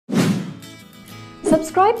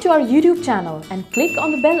Subscribe to our YouTube channel and click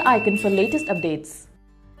on the bell icon for latest updates.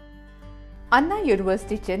 Anna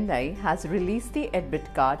University Chennai has released the admit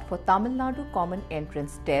card for Tamil Nadu Common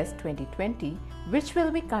Entrance Test 2020, which will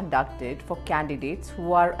be conducted for candidates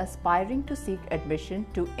who are aspiring to seek admission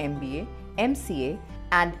to MBA, MCA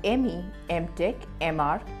and ME, MTech,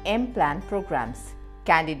 MR, MPlan programs.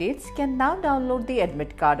 Candidates can now download the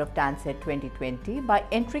admit card of TANCET 2020 by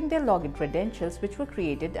entering their login credentials which were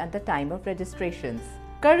created at the time of registrations.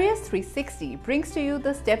 Careers 360 brings to you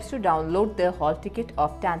the steps to download the hall ticket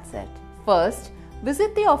of TANCET. First,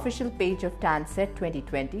 visit the official page of TANCET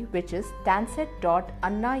 2020, which is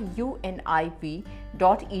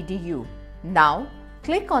tancet.annauniv.edu. Now,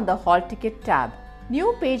 click on the Hall Ticket tab.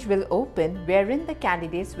 New page will open wherein the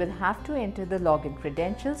candidates will have to enter the login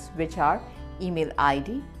credentials, which are email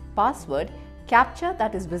ID, password, CAPTCHA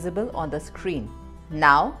that is visible on the screen.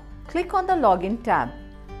 Now, click on the Login tab.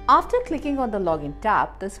 After clicking on the Login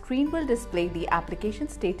tab, the screen will display the application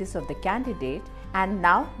status of the candidate, and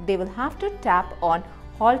now they will have to tap on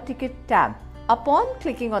Hall Ticket tab. Upon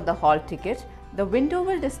clicking on the Hall Ticket, the window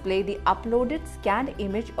will display the uploaded scanned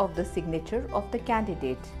image of the signature of the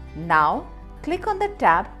candidate. Now, click on the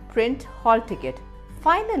tab Print Hall Ticket.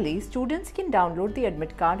 Finally, students can download the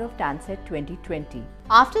admit card of TANCET 2020.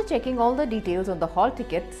 After checking all the details on the hall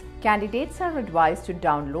tickets, candidates are advised to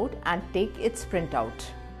download and take its printout.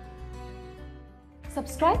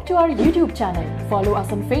 Subscribe to our YouTube channel, follow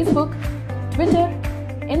us on Facebook, Twitter,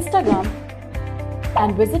 Instagram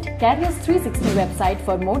and visit Careers 360 website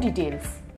for more details.